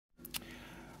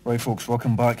Right folks,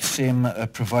 welcome back. Same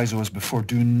proviso as before.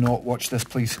 Do not watch this,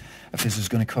 please, if this is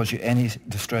going to cause you any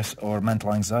distress or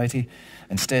mental anxiety.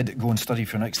 Instead, go and study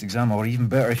for your next exam, or even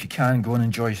better, if you can, go and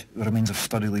enjoy the remains of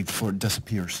study leave before it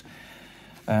disappears.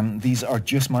 These are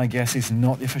just my guesses,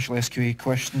 not the official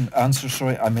SQA answers.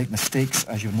 I make mistakes,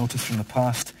 as you've noticed from the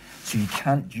past, so you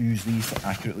can't use these to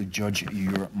accurately judge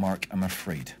your mark, I'm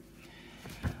afraid.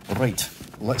 Right,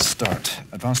 let's start.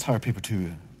 Advanced Higher Paper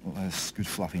 2. That's good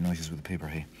flappy noises with the paper,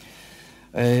 hey.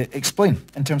 Explain,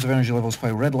 in terms of energy levels,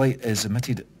 why red light is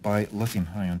emitted by lithium.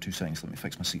 Hang on 2 seconds, let me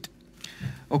fix my seat.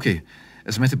 Okay,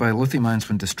 it's emitted by lithium ions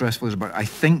when distress flows about, I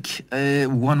think,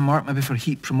 1 mark maybe for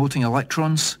heat-promoting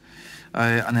electrons.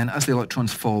 And then as the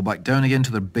electrons fall back down again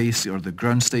to their base or the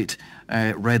ground state,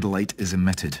 red light is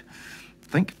emitted.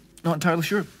 Think? Not entirely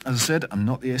sure. As I said, I'm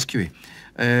not the SQA.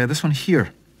 This one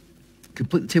here.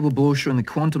 Complete the table below showing the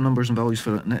quantum numbers and values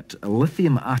for a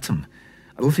lithium ion,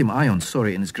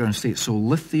 in its ground state. So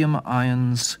lithium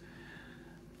ions,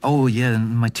 oh yeah,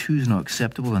 my 2 is not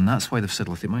acceptable, and that's why they've said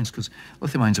lithium ions, because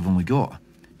lithium ions have only got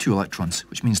 2 electrons,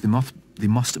 which means they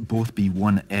must both be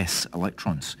 1s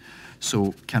electrons.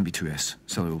 So can't be 2s,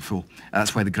 silly old fool.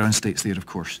 That's why the ground state's there, of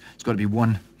course. It's got to be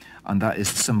 1, and that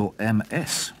is the symbol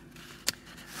ms.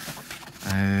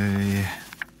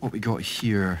 What we got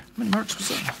here, how many marks was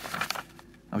that?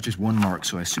 That was just 1 mark,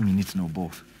 so I assume you need to know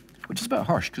both, which is a bit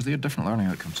harsh because they are different learning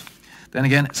outcomes. Then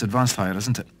again, it's advanced higher,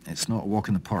 isn't it? It's not a walk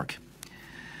in the park.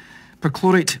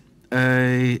 Perchlorate,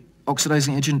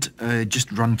 oxidizing agent,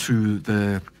 just run through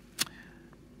the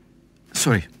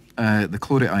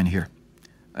chlorate ion here.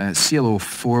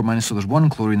 ClO4 minus, so there's 1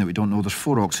 chlorine that we don't know, there's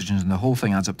 4 oxygens, and the whole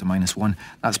thing adds up to -1.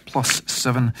 That's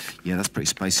 +7. Yeah, that's pretty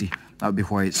spicy. That would be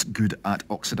why it's good at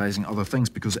oxidizing other things,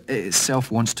 because it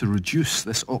itself wants to reduce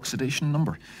this oxidation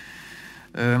number.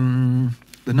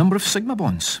 The number of sigma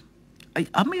bonds.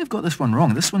 I may have got this one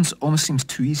wrong. This one almost seems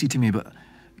too easy to me, but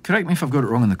correct me if I've got it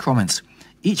wrong in the comments.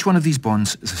 Each one of these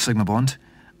bonds is a sigma bond,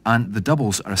 and the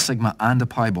doubles are a sigma and a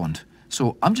pi bond.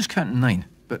 So I'm just counting 9,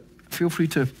 but feel free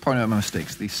to point out my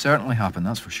mistakes. They certainly happen,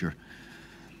 that's for sure.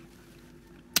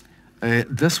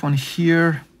 This one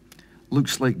here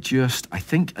looks like just, I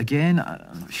think, again,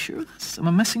 I'm not sure, am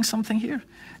I missing something here?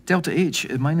 Delta H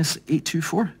minus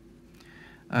 824.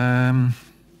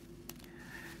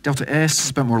 Delta S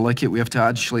is a bit more like it. We have to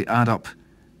actually add up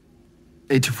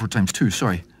 824 times 2,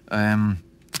 sorry.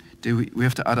 We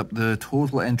have to add up the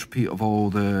total entropy of all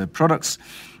the products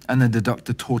and then deduct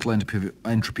the total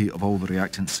entropy of all the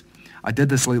reactants. I did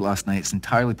this late last night. It's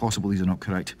entirely possible these are not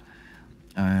correct.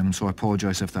 So I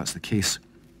apologise if that's the case.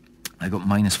 I got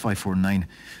 -549,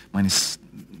 minus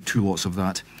 2 lots of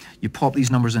that. You pop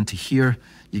these numbers into here.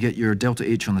 You get your delta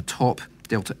H on the top,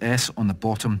 delta S on the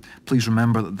bottom. Please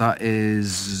remember that that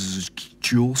is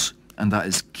joules and that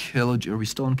is kilojoules. Are we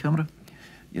still on camera?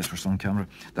 Yes, we're still on camera.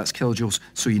 That's kilojoules.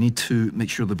 So you need to make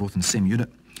sure they're both in the same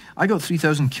unit. I got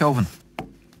 3000 Kelvin,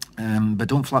 but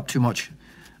don't flap too much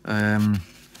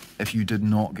if you did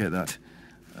not get that,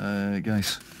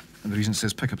 guys. And the reason it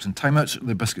says pickups and timeouts,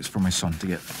 the biscuits for my son to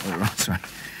get later on,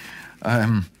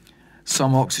 sorry.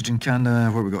 Some oxygen can,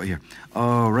 what have we got here?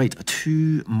 Oh, right, a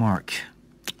 2 mark.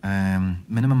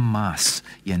 Minimum mass.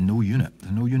 Yeah, no unit.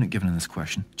 There's no unit given in this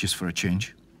question, just for a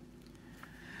change.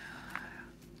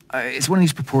 It's one of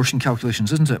these proportion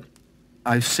calculations, isn't it?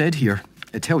 I've said here,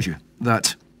 it tells you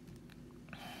that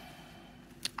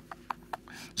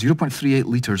 0.38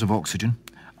 litres of oxygen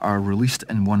are released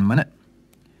in 1 minute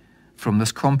from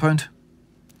this compound,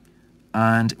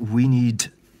 and we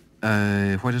need,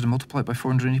 why did I multiply it by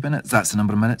 480 minutes? That's the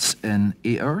number of minutes in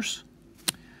 8 hours.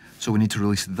 So we need to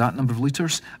release that number of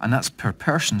litres, and that's per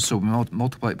person, so we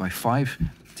multiply it by 5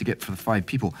 to get for the 5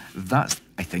 people. That's,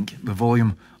 I think, the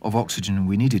volume of oxygen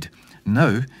we needed.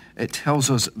 Now, it tells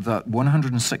us that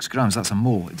 106 grams, that's a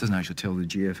mole. It doesn't actually tell the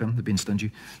GFM, they're being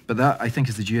stingy. But that, I think,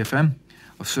 is the GFM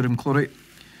of sodium chlorate.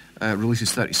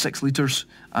 Releases 36 litres,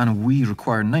 and we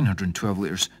require 912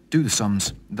 litres. Do the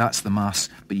sums, that's the mass,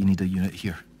 but you need a unit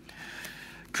here.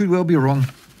 Could well be wrong.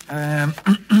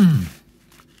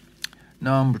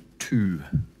 Number 2.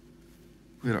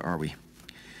 Where are we?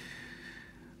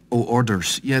 Oh,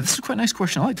 orders. Yeah, this is quite a nice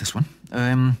question. I like this one.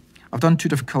 I've done 2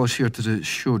 different colours here to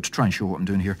try and show what I'm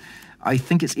doing here. I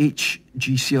think it's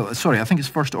HgCl. Sorry, I think it's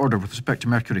first order with respect to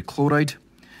mercury chloride,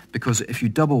 because if you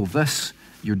double this,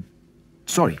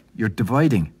 you're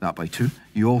dividing that by 2.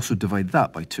 You also divide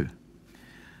that by 2.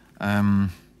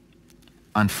 And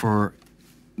for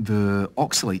the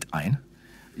oxalate ion,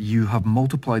 you have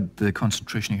multiplied the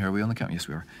concentration here. Are we on the count? Yes,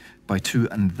 we are. By 2,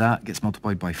 and that gets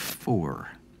multiplied by 4.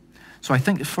 So I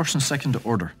think it's first and second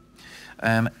order.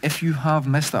 If you have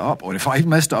messed that up, or if I've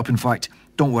messed it up, in fact,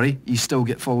 don't worry, you still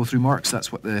get follow-through marks.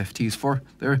 That's what the FT is for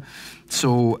there.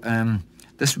 So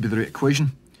this would be the rate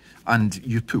equation, and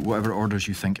you put whatever orders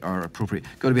you think are appropriate.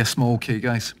 Got to be a small k,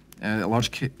 guys. A large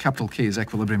K, capital K is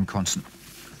equilibrium constant.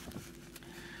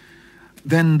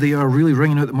 Then they are really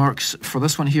ringing out the marks for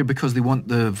this one here because they want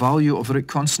the value of the rate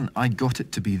constant. I got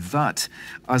it to be that.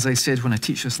 As I said when I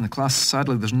teach this in the class,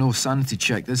 sadly there's no sanity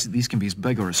check. These can be as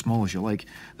big or as small as you like.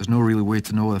 There's no really way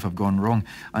to know if I've gone wrong.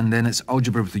 And then it's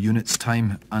algebra with the units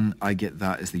time, and I get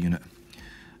that as the unit.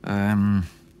 I'm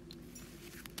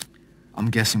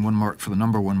guessing 1 mark for the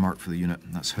number, 1 mark for the unit.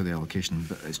 That's how the allocation,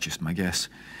 but it's just my guess.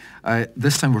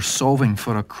 This time we're solving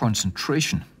for a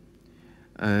concentration.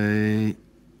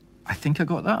 I think I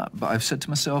got that, but I've said to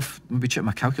myself, maybe check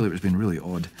my calculator's been really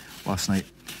odd last night.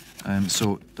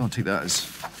 So don't take that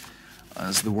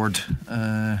as the word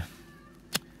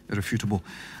irrefutable.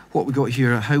 What we got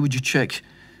here, how would you check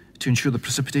to ensure the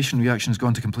precipitation reaction has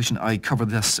gone to completion? I covered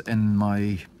this in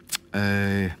my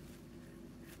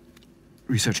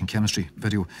research in chemistry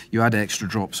video. You add extra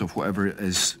drops of whatever it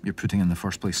is you're putting in the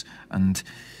first place and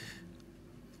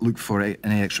look for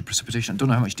any extra precipitation. I don't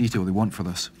know how much detail they want for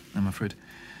this, I'm afraid.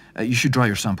 You should dry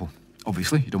your sample,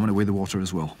 obviously. You don't want to weigh the water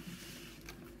as well.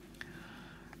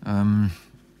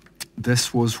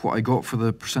 This was what I got for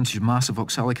the percentage mass of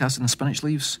oxalic acid in spinach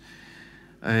leaves.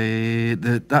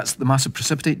 That's the mass of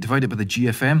precipitate divided by the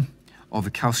GFM of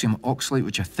the calcium oxalate,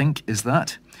 which I think is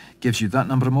that. Gives you that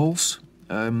number of moles.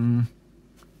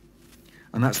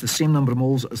 And that's the same number of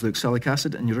moles as the oxalic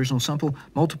acid in your original sample,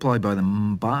 multiplied by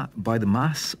the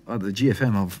mass, or the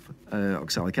GFM of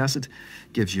oxalic acid,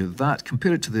 gives you that.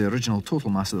 Compare it to the original total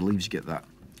mass of the leaves, you get that.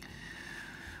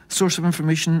 Source of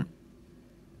information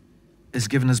is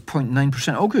given as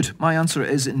 0.9%. Oh, good. My answer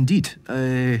is indeed.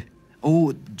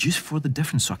 Oh, just for the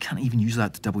difference, so I can't even use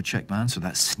that to double check my answer.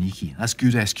 That's sneaky. That's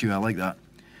good SQ, I like that.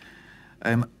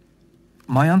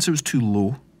 My answer was too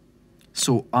low.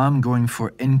 So I'm going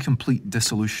for incomplete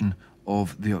dissolution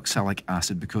of the oxalic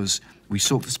acid because we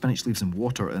soaked the spinach leaves in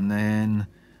water and then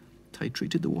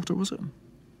titrated the water, was it?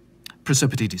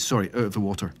 Precipitated, sorry, out of the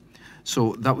water.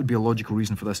 So that would be a logical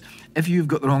reason for this. If you've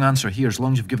got the wrong answer here, as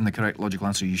long as you've given the correct logical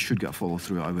answer, you should get a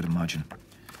follow-through, I would imagine.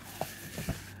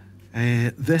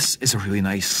 This is a really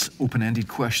nice open-ended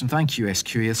question. Thank you,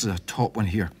 SQA. This is a top one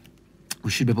here. We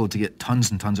should be able to get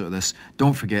tons and tons out of this.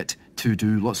 Don't forget to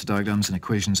do lots of diagrams and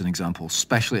equations and examples,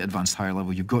 especially at advanced higher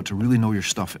level. You've got to really know your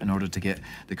stuff in order to get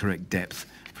the correct depth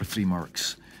for 3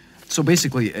 marks. So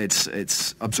basically,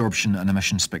 it's absorption and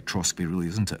emission spectroscopy, really,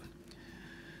 isn't it?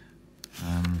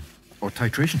 Or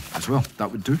titration as well.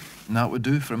 That would do. And that would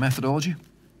do for a methodology.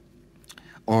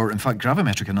 Or, in fact,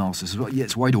 gravimetric analysis as well. Yeah,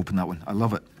 it's wide open, that one. I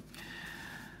love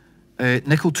it.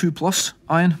 Nickel 2+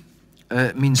 ion.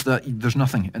 Means that there's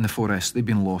nothing in the 4s. They've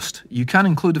been lost. You can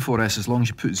include the 4s as long as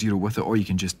you put 0 with it, or you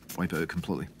can just wipe it out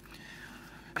completely.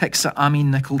 Hexaamine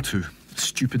nickel 2.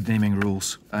 Stupid naming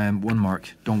rules. 1 mark.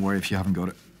 Don't worry if you haven't got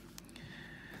it.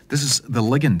 This is the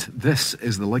ligand. This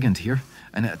is the ligand here,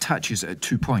 and it attaches at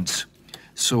 2 points.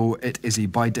 So it is a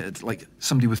bidentate, like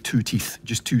somebody with 2 teeth,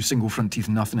 just 2 single front teeth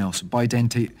and nothing else.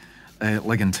 Bidentate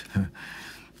ligand.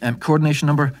 Coordination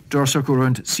number, draw a circle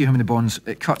around, see how many bonds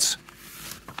it cuts.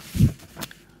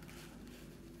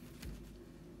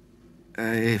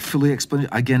 Fully explained.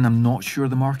 Again, I'm not sure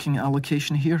the marking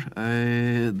allocation here.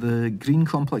 The green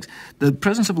complex. The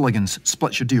presence of ligands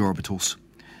splits your d orbitals,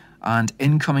 and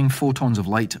incoming photons of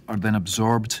light are then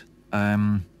absorbed,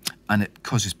 and it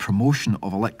causes promotion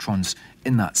of electrons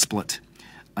in that split,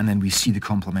 and then we see the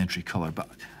complementary colour. But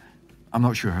I'm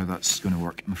not sure how that's going to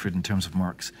work, I'm afraid, in terms of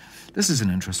marks. This is an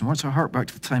interesting one. So I hark back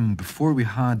to the time before we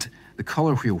had the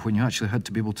colour wheel, when you actually had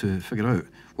to be able to figure out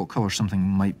what colour something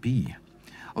might be.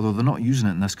 Although they're not using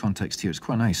it in this context here, it's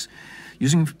quite nice.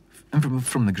 Using info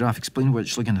from the graph, explain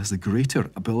which ligand has the greater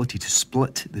ability to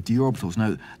split the d orbitals.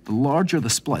 Now, the larger the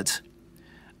split,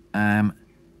 the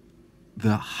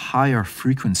higher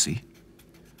frequency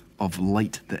of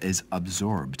light that is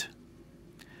absorbed.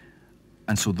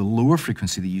 And so the lower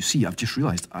frequency that you see, I've just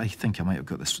realised, I think I might have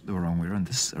got this the wrong way around.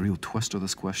 This is a real twist of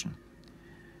this question.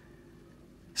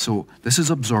 So this is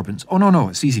absorbance. Oh, no,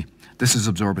 it's easy. This is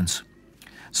absorbance.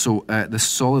 So this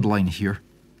solid line here,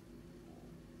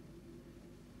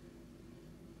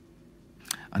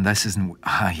 and this isn't,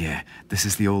 this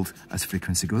is the old, as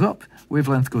frequency goes up,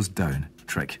 wavelength goes down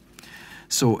trick.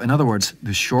 So in other words,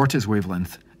 the shortest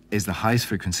wavelength is the highest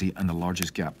frequency and the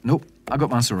largest gap. Nope, I got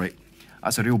my answer right.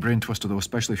 That's a real brain twister though,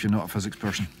 especially if you're not a physics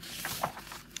person.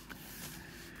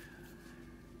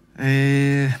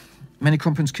 Many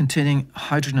compounds containing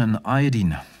hydrogen and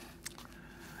iodine.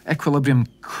 equilibrium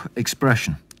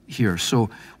expression here. So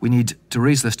we need to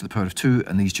raise this to the power of 2,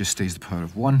 and these just stays the power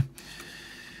of 1.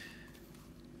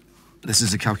 This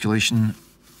is a calculation.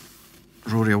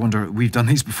 Rory, I wonder, we've done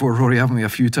these before, Rory, haven't we, a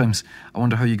few times? I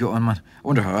wonder how you got on, man. I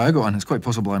wonder how I got on. It's quite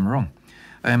possible I'm wrong.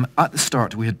 At the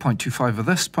start, we had 0.25 of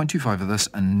this, 0.25 of this,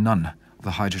 and none of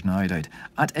the hydrogen iodide.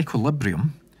 At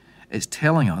equilibrium, it's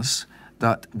telling us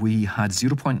that we had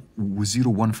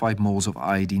 0.015 moles of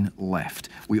iodine left.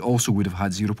 We also would have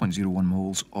had 0.01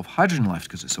 moles of hydrogen left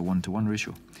because it's a 1-to-1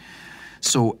 ratio.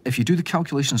 So if you do the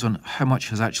calculations on how much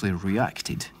has actually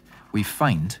reacted, we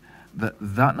find that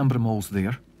that number of moles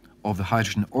there of the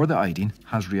hydrogen or the iodine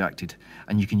has reacted,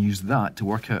 and you can use that to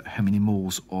work out how many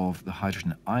moles of the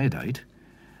hydrogen iodide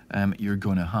you're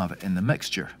going to have in the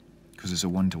mixture, because it's a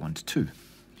 1-to-1 to 2.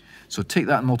 So take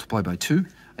that and multiply by 2,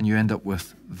 and you end up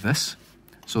with this.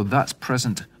 So that's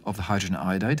present of the hydrogen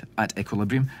iodide at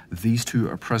equilibrium. These two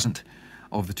are present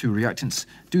of the two reactants.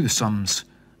 Do the sums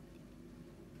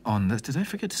on this. Did I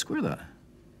forget to square that?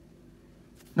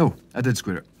 No, I did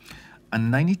square it.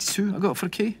 And 982 I got for a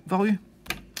K value.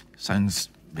 Sounds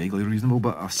vaguely reasonable,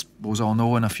 but I suppose I'll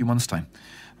know in a few months' time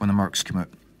when the marks come out.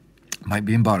 Might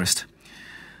be embarrassed.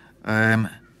 John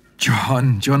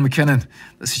McKinnon,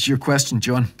 this is your question,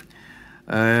 John.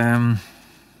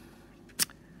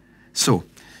 So,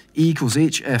 E equals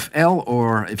HFL,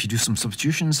 or if you do some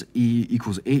substitutions, E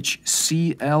equals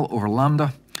HCl over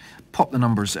lambda. Pop the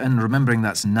numbers in, remembering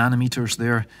that's nanometers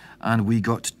there, and we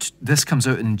got, this comes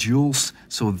out in joules,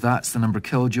 so that's the number of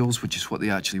kilojoules, which is what they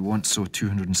actually want, so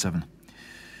 207.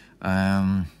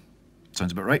 Sounds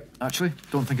about right, actually.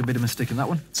 Don't think I made a mistake in that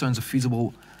one. Sounds a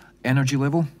feasible energy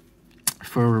level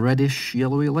for reddish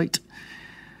yellowy light.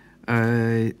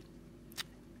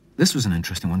 This was an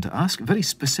interesting one to ask. Very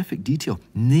specific detail.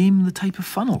 Name the type of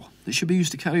funnel that should be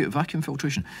used to carry out vacuum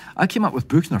filtration. I came up with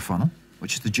Buchner funnel,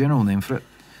 which is the general name for it.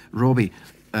 Robbie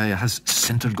has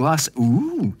sintered glass.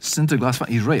 Ooh, sintered glass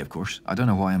funnel. He's right, of course. I don't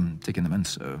know why I'm taking them in.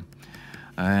 So,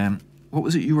 what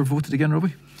was it you were voted again,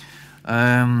 Robbie?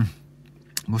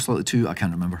 Most likely 2. I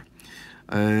can't remember.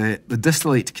 The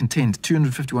distillate contained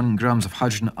 251 grams of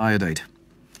hydrogen iodide.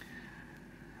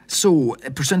 So,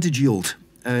 percentage yield.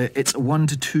 It's a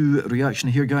 1-to-2 reaction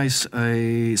here, guys.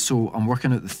 So I'm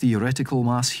working out the theoretical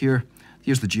mass here.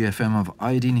 Here's the GFM of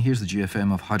iodine. Here's the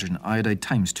GFM of hydrogen iodide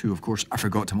times 2, of course. I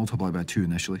forgot to multiply by 2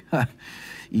 initially.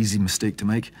 Easy mistake to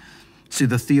make. See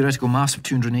the theoretical mass of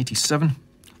 287.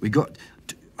 We got,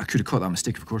 I could have caught that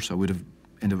mistake, of course. I would have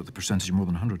ended up with the percentage of more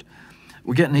than 100.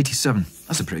 We're getting 87.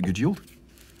 That's a pretty good yield.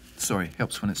 Sorry,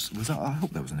 helps when it's, was that, I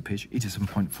hope that was on the page.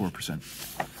 87.4%.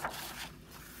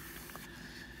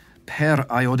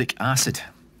 Periodic acid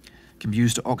can be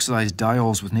used to oxidize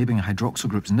diols with neighbouring hydroxyl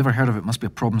groups. Never heard of it, must be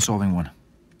a problem-solving one.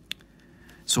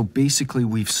 So basically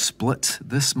we've split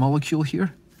this molecule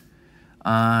here,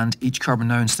 and each carbon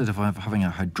now, instead of having a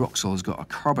hydroxyl, has got a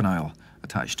carbonyl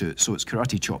attached to it, so it's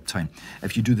karate chop time.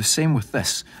 If you do the same with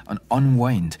this and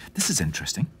unwind, this is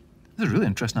interesting. This is really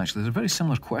interesting, actually. There's a very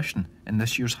similar question in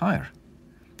this year's Higher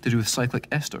to do with cyclic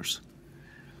esters.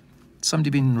 Somebody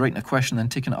been writing a question and then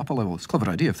taking it up a level. It's a clever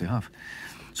idea if they have.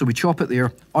 So we chop it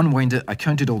there, unwind it. I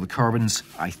counted all the carbons.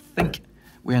 I think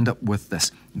we end up with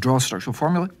this. Draw a structural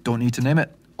formula. Don't need to name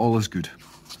it. All is good.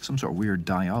 Some sort of weird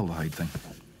dialdehyde thing.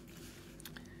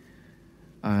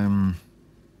 Have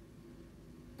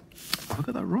I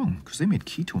got that wrong? Because they made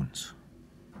ketones.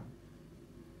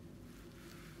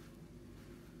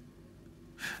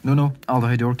 No,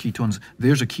 aldehyde or ketones.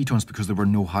 There's a ketones because there were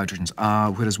no hydrogens.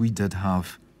 Whereas we did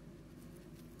have...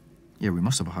 Yeah, we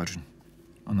must have a hydrogen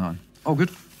on that one. All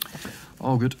good.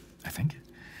 All good, I think.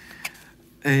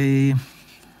 Okie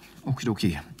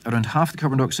dokie. Around half the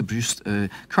carbon dioxide produced...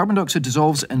 carbon dioxide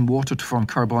dissolves in water to form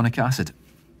carbonic acid.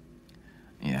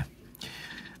 Yeah.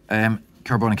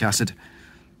 Carbonic acid.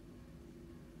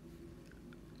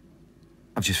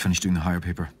 I've just finished doing the Higher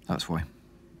paper, that's why.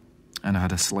 And I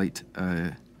had a slight...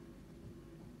 that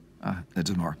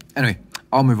doesn't matter. Anyway,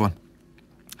 I'll move on.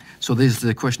 So there's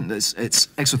the question. It's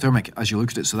exothermic as you look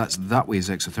at it, so that's that way is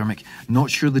exothermic. Not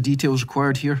sure the details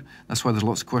required here. That's why there's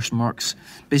lots of question marks.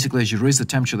 Basically, as you raise the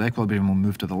temperature, the equilibrium will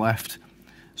move to the left.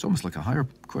 It's almost like a Higher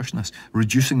question, this.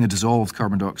 Reducing the dissolved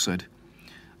carbon dioxide.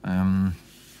 But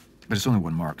it's only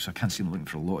 1 mark, so I can't see them looking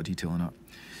for a lot of detail on that.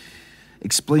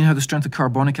 Explain how the strength of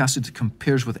carbonic acid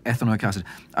compares with ethanoic acid.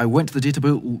 I went to the data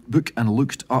book and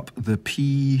looked up the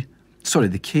Ka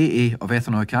of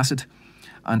ethanoic acid,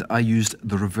 and I used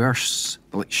the reverse,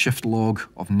 like shift log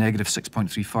of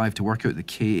 -6.35 to work out the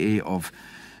Ka of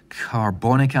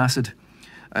carbonic acid.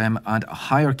 And a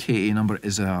higher Ka number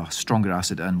is a stronger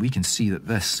acid, and we can see that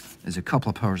this is a couple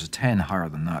of powers of 10 higher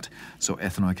than that, so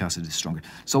ethanoic acid is stronger.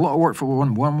 It's a lot of work for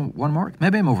one mark.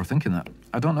 Maybe I'm overthinking that.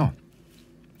 I don't know.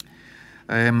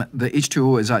 The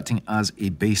H2O is acting as a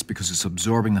base because it's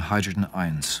absorbing the hydrogen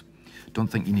ions. Don't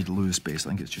think you need a Lewis base. I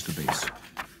think it's just a base.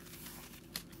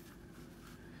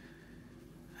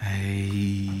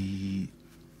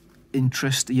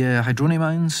 Hydronium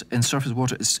ions in surface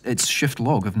water, it's shift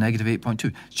log of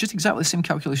 -8.2. It's just exactly the same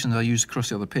calculations I used across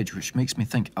the other page, which makes me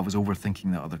think I was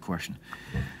overthinking that other question.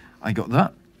 I got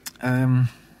that.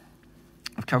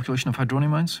 Of calculation of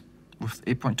hydronium ions with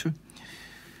 8.2.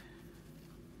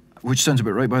 Which sounds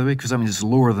about right, by the way, because that means it's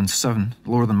lower than 7,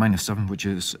 lower than -7, which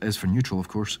is for neutral, of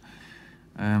course.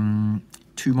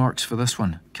 2 marks for this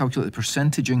one. Calculate the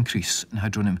percentage increase in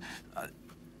hydronium.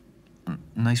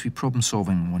 Nice wee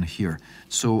problem-solving one here.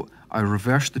 So I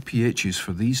reversed the pHs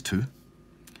for these two.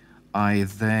 I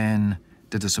then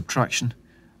did a subtraction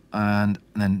and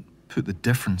then put the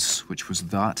difference, which was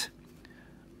that,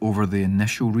 over the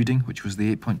initial reading, which was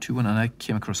the 8.21, and I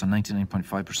came across a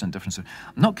 99.5% difference. I'm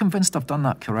not convinced I've done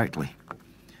that correctly.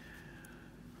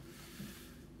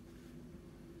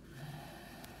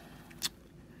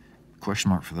 Question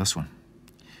mark for this one.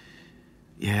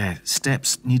 Yeah,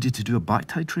 steps needed to do a back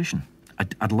titration.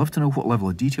 I'd love to know what level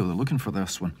of detail they're looking for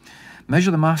this one.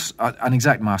 Measure the mass, an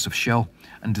exact mass of shell,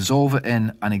 and dissolve it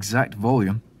in an exact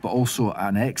volume, but also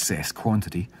an excess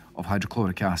quantity of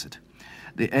hydrochloric acid.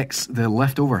 The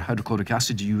leftover hydrochloric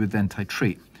acid you would then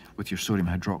titrate with your sodium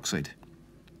hydroxide.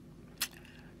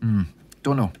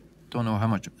 Don't know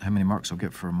how many marks I'll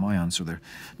get for my answer there.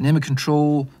 Name a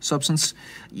control substance.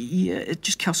 Yeah, it's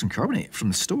just calcium carbonate from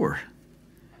the store.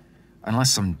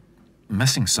 Unless I'm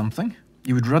missing something,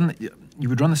 you would run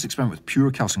this experiment with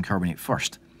pure calcium carbonate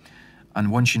first.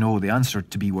 And once you know the answer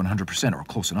to be 100% or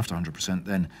close enough to 100%,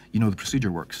 then you know the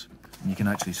procedure works. And you can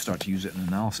actually start to use it in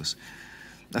analysis.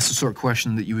 That's the sort of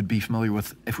question that you would be familiar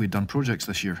with if we'd done projects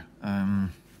this year.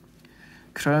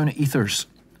 Crown ethers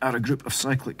are a group of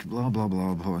cyclic blah, blah,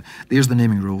 blah, blah. There's the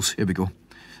naming rules. Here we go.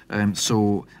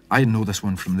 So I know this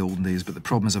one from the olden days, but the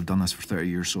problem is I've done this for 30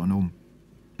 years, so I know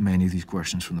many of these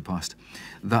questions from the past.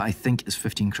 That, I think, is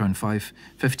 15 crown 5.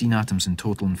 15 atoms in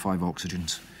total and 5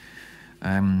 oxygens.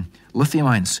 Lithium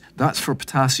ions, that's for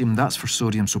potassium, that's for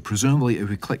sodium, so presumably if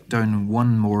we click down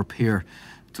one more pair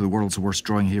to the world's worst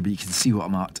drawing here, but you can see what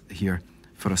I'm at here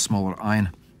for a smaller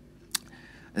ion.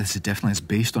 This is definitely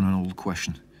based on an old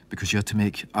question, because you had to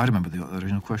make, I remember the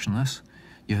original question on this,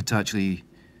 you had to actually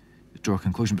draw a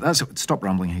conclusion, but that's it. Stop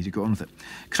rambling here, you go on with it.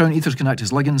 Crown ethers can act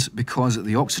as ligands because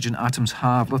the oxygen atoms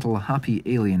have little happy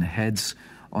alien heads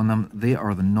on them. They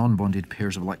are the non-bonded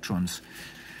pairs of electrons.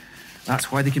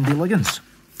 That's why they can be ligands.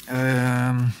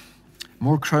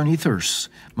 More crown ethers.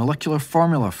 Molecular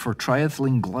formula for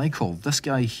triethylene glycol. This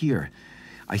guy here.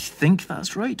 I think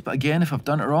that's right, but again, if I've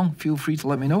done it wrong, feel free to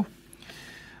let me know.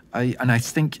 I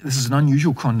think this is an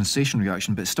unusual condensation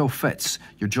reaction, but it still fits.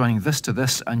 You're joining this to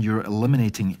this, and you're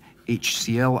eliminating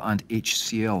HCl and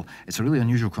HCl. It's a really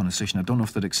unusual condensation. I don't know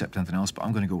if they'd accept anything else, but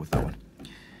I'm going to go with that one.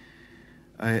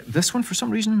 This one, for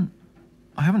some reason,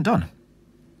 I haven't done.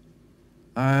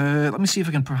 Let me see if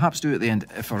I can perhaps do it at the end,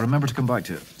 if I remember to come back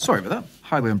to it. Sorry about that.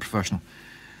 Highly unprofessional.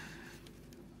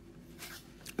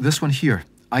 This one here.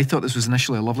 I thought this was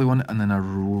initially a lovely one, and then I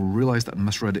realised that I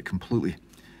misread it completely.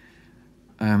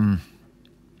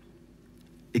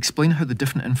 Explain how the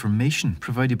different information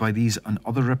provided by these and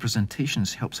other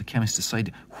representations helps a chemist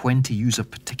decide when to use a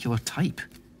particular type.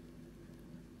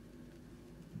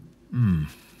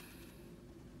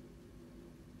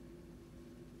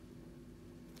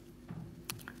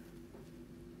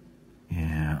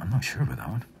 Yeah, I'm not sure about that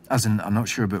one. As in, I'm not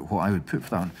sure about what I would put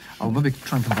for that one. I'll maybe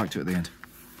try and come back to it at the end.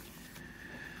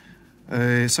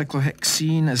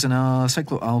 Cyclohexene is in a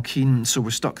cycloalkene, so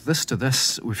we've stuck this to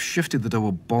this. We've shifted the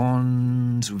double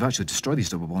bonds. We've actually destroyed these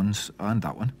double bonds and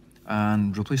that one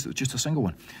and replaced it with just a single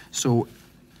one. So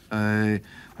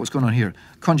what's going on here?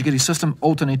 Conjugated system,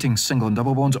 alternating single and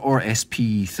double bonds, or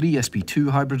sp3,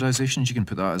 sp2 hybridizations. You can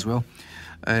put that as well.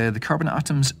 The carbon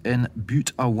atoms in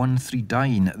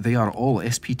buta-1,3-diene, they are all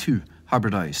sp2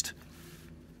 hybridized.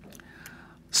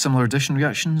 Similar addition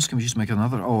reactions, can we just make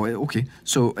another? Oh, okay.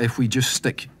 So if we just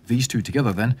stick these two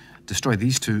together then, destroy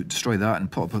these two, destroy that,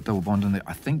 and put a double bond in there,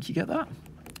 I think you get that.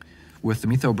 With the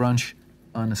methyl branch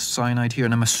and the cyanide here,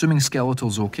 and I'm assuming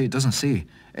skeletal's okay. It doesn't say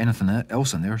anything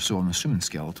else in there, so I'm assuming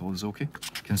skeletal is okay,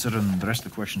 considering the rest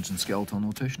of the questions in skeletal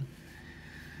notation.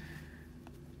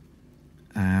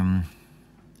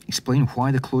 Explain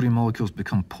why the chlorine molecules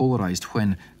become polarized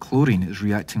when chlorine is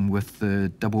reacting with the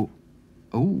double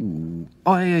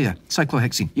yeah.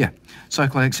 Cyclohexene, yeah.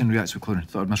 Cyclohexene reacts with chlorine.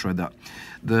 Thought I'd misread that.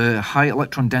 The high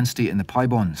electron density in the pi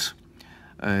bonds,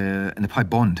 in the pi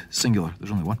bond, singular,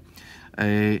 there's only one,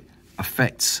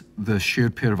 affects the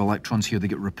shared pair of electrons here. They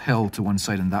get repelled to one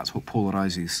side, and that's what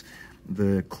polarizes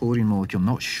the chlorine molecule. I'm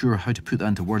not sure how to put that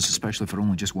into words, especially for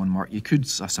only just one mark. You could,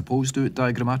 I suppose, do it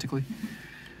diagrammatically.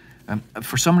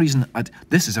 For some reason,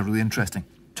 this is a really interesting.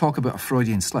 Talk about a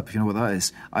Freudian slip, if you know what that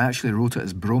is. I actually wrote it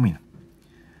as bromine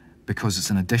because it's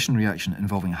an addition reaction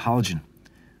involving a halogen.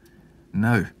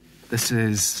 Now, this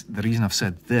is the reason I've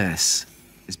said this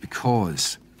is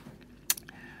because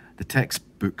the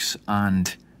textbooks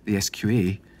and the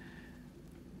SQA,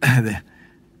 the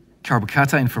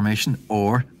carbocation formation,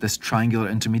 or this triangular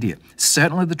intermediate.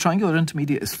 Certainly the triangular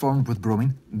intermediate is formed with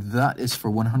bromine. That is for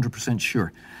 100%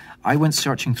 sure. I went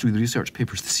searching through the research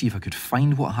papers to see if I could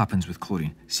find what happens with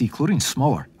chlorine. See, chlorine's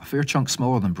smaller, a fair chunk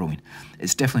smaller than bromine.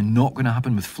 It's definitely not going to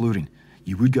happen with fluorine.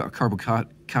 You would get a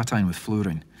carbocation with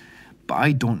fluorine. But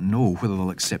I don't know whether they'll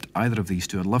accept either of these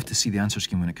two. I'd love to see the answer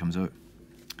scheme when it comes out,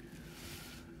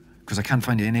 because I can't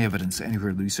find any evidence anywhere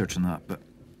in the research on that. But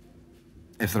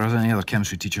if there are any other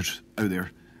chemistry teachers out there,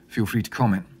 feel free to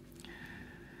comment.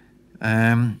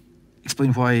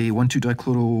 Explain why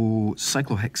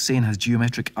 1,2-dichlorocyclohexane has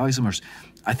geometric isomers.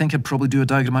 I think I'd probably do a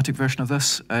diagrammatic version of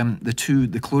this.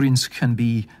 The chlorines can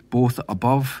be both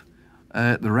above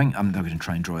the ring. I'm not going to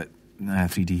try and draw it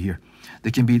 3D here. They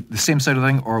can be the same side of the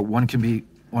ring, or one can be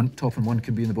on top and one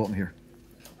can be in the bottom here.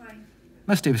 Hi.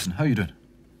 Miss Davison, how are you doing?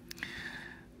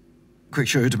 Quick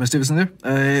shout out to Miss Davison there.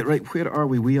 Right, where are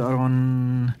we? We are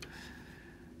on...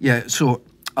 Yeah, so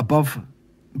both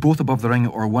above the ring,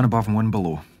 or one above and one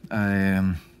below.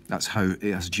 That's how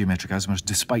it has geometric isomers,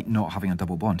 despite not having a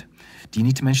double bond. Do you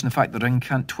need to mention the fact the ring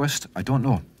can't twist? I don't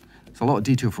know. It's a lot of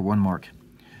detail for one mark.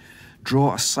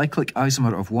 Draw a cyclic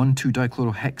isomer of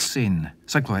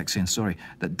 1,2-cyclohexane,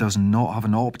 that does not have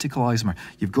an optical isomer.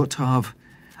 You've got to have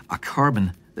a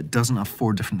carbon that doesn't have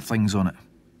 4 different things on it.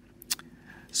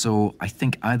 So I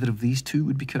think either of these two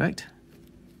would be correct.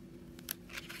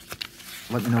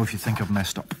 Let me know if you think I've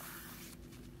messed up.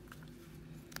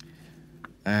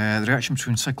 The reaction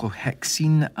between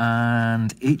cyclohexene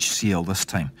and HCl this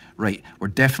time. Right, we're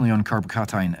definitely on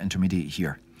carbocation intermediate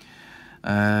here.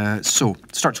 So,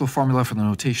 structural formula for the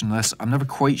notation of this. I'm never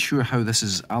quite sure how this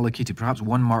is allocated. Perhaps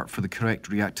 1 mark for the correct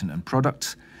reactant and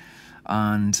product,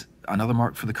 and another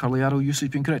mark for the curly arrow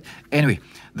usage being correct. Anyway,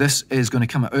 this is going to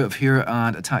come out of here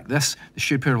and attack this. The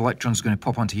shared pair of electrons is going to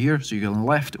pop onto here, so you're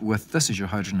left with, this is your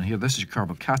hydrogen here, this is your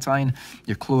carbocation,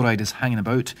 your chloride is hanging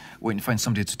about, waiting to find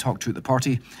somebody to talk to at the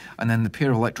party, and then the pair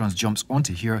of electrons jumps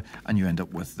onto here, and you end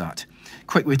up with that.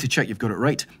 Quick way to check you've got it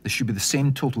right. This should be the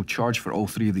same total charge for all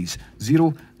 3 of these.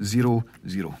 0, 0,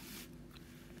 0.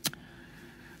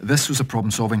 This was a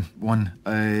problem-solving one.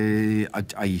 I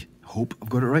hope I've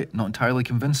got it right. Not entirely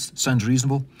convinced. Sounds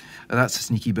reasonable. That's a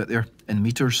sneaky bit there in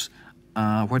meters.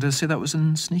 Why did I say that was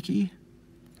in sneaky?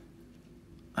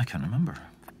 I can't remember.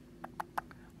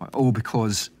 Oh,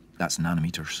 because that's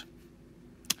nanometers.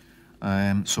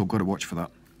 So got to watch for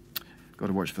that. Got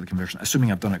to watch for the conversion,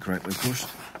 assuming I've done it correctly, of course.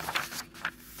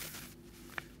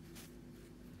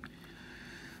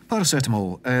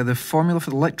 Paracetamol. The formula for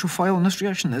the electrophile in this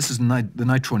reaction. This is the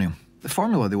nitronium. The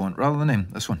formula they want rather than the name.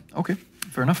 This one. Okay,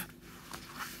 fair enough.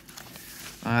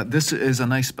 This is a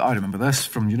nice... I remember this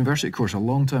from university course a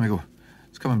long time ago.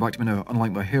 It's coming back to me now,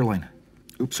 unlike my hairline.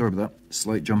 Oops, sorry about that.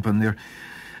 Slight jump in there.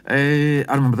 I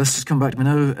remember this has come back to me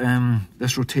now.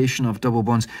 This rotation of double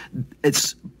bonds.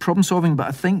 It's problem solving, but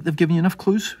I think they've given you enough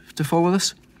clues to follow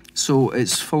this. So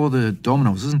it's follow the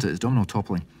dominoes, isn't it? It's domino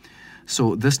toppling.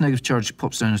 So this negative charge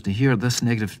pops down into here. This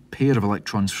negative pair of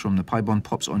electrons from the pi bond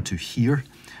pops onto here,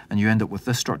 and you end up with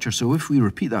this structure. So if we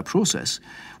repeat that process,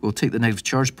 we'll take the negative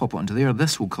charge, pop it onto there.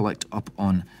 This will collect up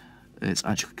on... It's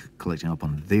actually collecting up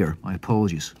on there. My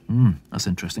apologies. That's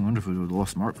interesting. I wonder if we would have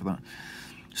lost a mark for that.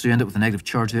 So you end up with a negative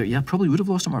charge there. Yeah, probably would have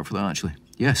lost a mark for that, actually.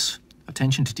 Yes.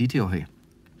 Attention to detail here.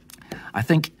 I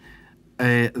think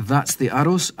that's the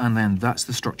arrows, and then that's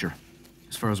the structure,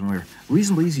 as far as I'm aware.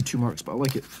 Reasonably easy 2 marks, but I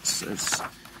like it. It's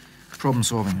problem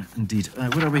solving, indeed.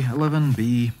 Where are we?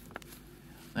 11B.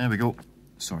 There we go.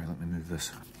 Sorry, let me move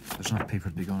this. There's enough paper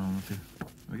to be going on with here. There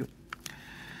we go.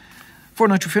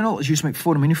 4-nitrophenol is used to make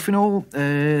 4-aminophenol.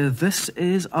 This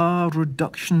is a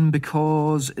reduction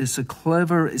because it's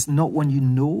it's not one you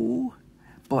know,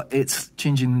 but it's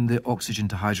changing the oxygen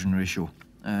to hydrogen ratio.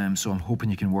 So I'm hoping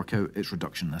you can work out its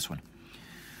reduction, this one.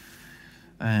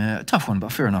 A tough one, but a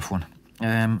fair enough one.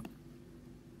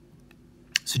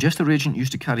 Suggest a reagent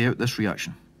used to carry out this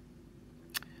reaction.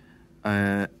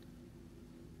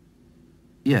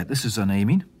 yeah, this is an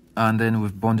amine, and then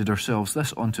we've bonded ourselves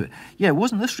this onto it. Yeah,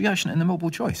 wasn't this reaction in the multiple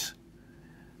choice?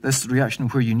 This reaction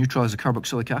where you neutralise the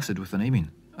carboxylic acid with an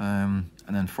amine, and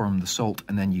then form the salt,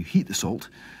 and then you heat the salt,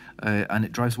 and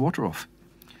it drives water off.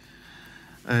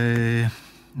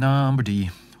 Number D,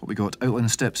 what we got? Outline the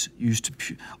steps used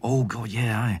to... Oh, God,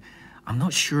 yeah, I'm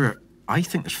not sure. I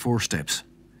think there's 4 steps,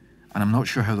 and I'm not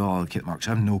sure how they'll allocate marks.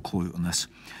 I have no clue on this.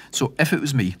 So if it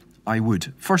was me, I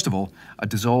would, first of all, I'd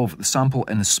dissolve the sample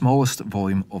in the smallest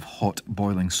volume of hot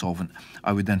boiling solvent.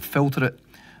 I would then filter it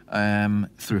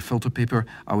through a filter paper.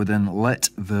 I would then let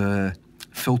the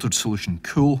filtered solution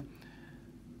cool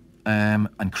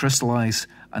and crystallise.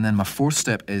 And then my 4th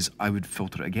step is I would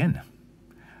filter it again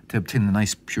to obtain the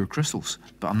nice pure crystals.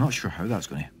 But I'm not sure how that's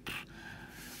going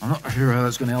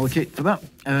to allocate for that.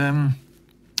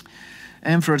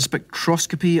 Infrared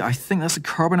spectroscopy, I think that's a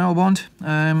carbonyl bond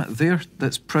there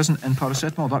that's present in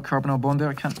paracetamol. That carbonyl bond there,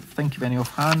 I can't think of any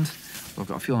offhand. I've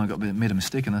got a feeling I made a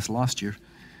mistake in this last year.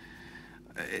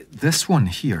 This one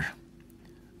here,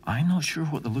 I'm not sure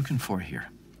what they're looking for here.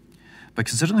 By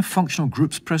considering the functional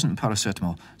groups present in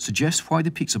paracetamol, suggests why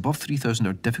the peaks above 3,000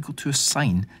 are difficult to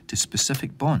assign to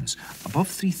specific bonds. Above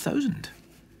 3,000?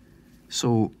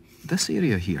 So this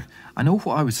area here, I know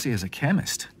what I would say as a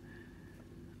chemist.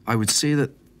 I would say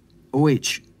that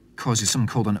OH causes something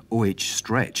called an OH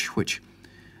stretch, which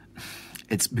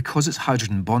it's because it's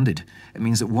hydrogen bonded. It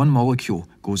means that one molecule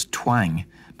goes twang,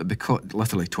 but because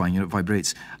literally twang, it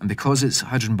vibrates, and because it's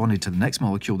hydrogen bonded to the next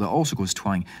molecule, that also goes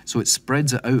twang. So it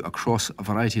spreads it out across a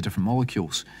variety of different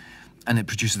molecules, and it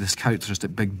produces this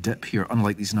characteristic big dip here,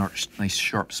 unlike these nice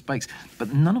sharp spikes.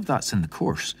 But none of that's in the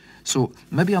course. So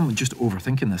maybe I'm just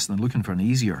overthinking this and looking for an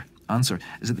easier answer.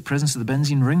 Is it the presence of the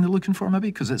benzene ring they're looking for, maybe,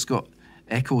 because it's got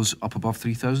echoes up above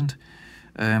 3,000?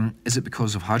 Is it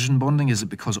because of hydrogen bonding? Is it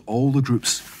because all the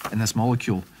groups in this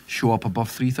molecule show up above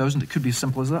 3,000? It could be as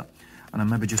simple as that, and I'm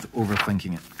maybe just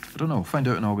overthinking it. I don't know. Find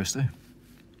out in August, eh?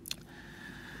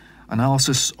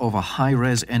 Analysis of a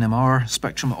high-res NMR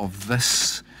spectrum of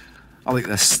this. I like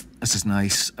this. This is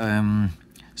nice.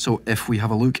 So if we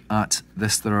have a look at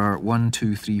this, there are 1,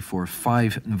 2, 3, 4,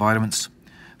 5 environments,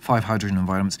 5 hydrogen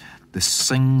environments. The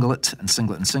singlet and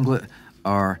singlet and singlet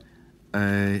are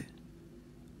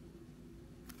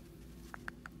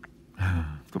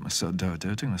got myself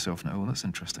doubting myself now. Well, that's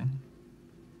interesting.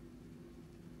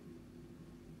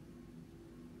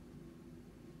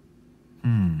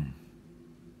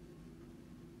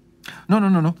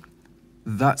 No.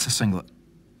 That's a singlet.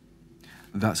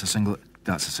 That's a singlet.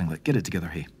 That's a singlet. Get it together,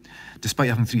 hey. Despite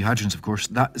having 3 hydrogens, of course,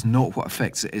 that is not what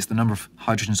affects it. It's the number of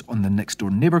hydrogens on the next door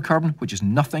neighbour carbon, which is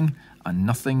nothing, and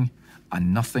nothing,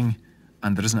 and nothing,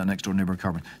 and there isn't a next door neighbour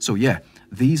carbon. So yeah,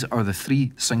 these are the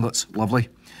 3 singlets. Lovely.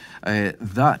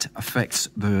 That affects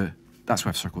the... That's why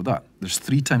I've circled that. There's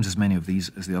 3 times as many of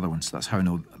these as the other ones. So that's how I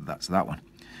know that's that one.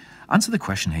 Answer the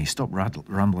question, hey. Stop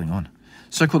rambling on.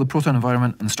 Circle the proton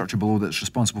environment and the structure below that's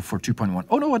responsible for 2.1.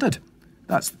 Oh no, I did.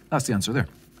 That's the answer there.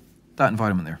 That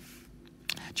environment there.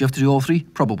 Do you have to do all 3?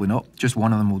 Probably not. Just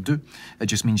one of them will do. It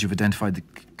just means you've identified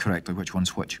correctly which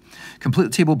one's which. Complete the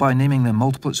table by naming the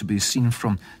multiplets would be seen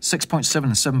from 6.7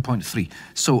 and 7.3.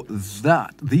 So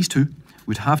these 2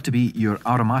 would have to be your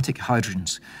aromatic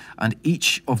hydrogens. And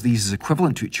each of these is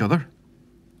equivalent to each other.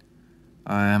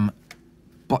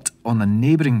 But on the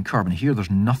neighbouring carbon here,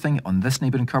 there's nothing. On this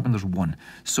neighbouring carbon, there's 1.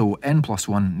 So n plus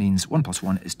 1 means 1 plus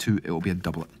 1 is 2. It will be a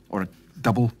doublet, or a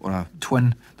double, or a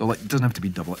twin. It doesn't have to be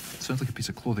doublet. It sounds like a piece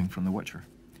of clothing from The Witcher.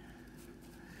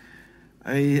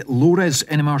 A low-res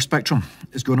NMR spectrum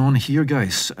is going on here,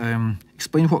 guys.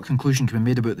 Explain what conclusion can be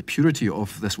made about the purity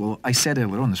of this. Well, I said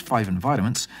earlier on there's 5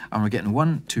 environments, and we're getting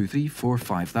 1, 2, 3, 4,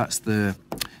 5. That's the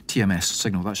TMS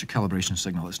signal. That's your calibration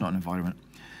signal. It's not an environment.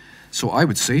 So I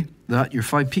would say that your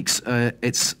 5 peaks,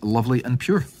 it's lovely and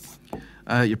pure.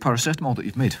 Your paracetamol that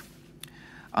you've made.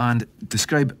 And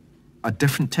describe a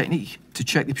different technique to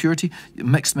check the purity.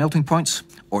 Mixed melting points,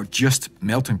 or just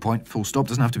melting point, full stop.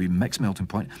 Doesn't have to be mixed melting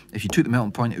point. If you took the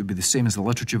melting point, it would be the same as the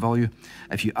literature value.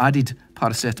 If you added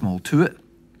paracetamol to it,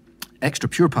 extra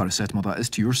pure paracetamol that is,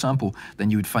 to your sample,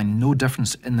 then you would find no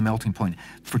difference in the melting point.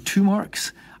 For 2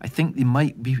 marks, I think they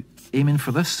might be aiming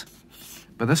for this.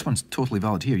 But this one's totally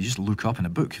valid here. You just look up in a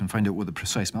book and find out what the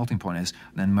precise melting point is,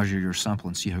 and then measure your sample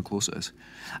and see how close it is.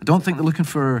 I don't think they're looking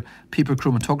for paper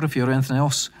chromatography or anything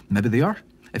else. Maybe they are.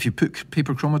 If you put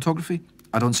paper chromatography,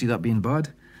 I don't see that being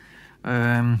bad.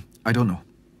 I don't know.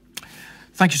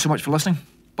 Thank you so much for listening.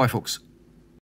 Bye, folks.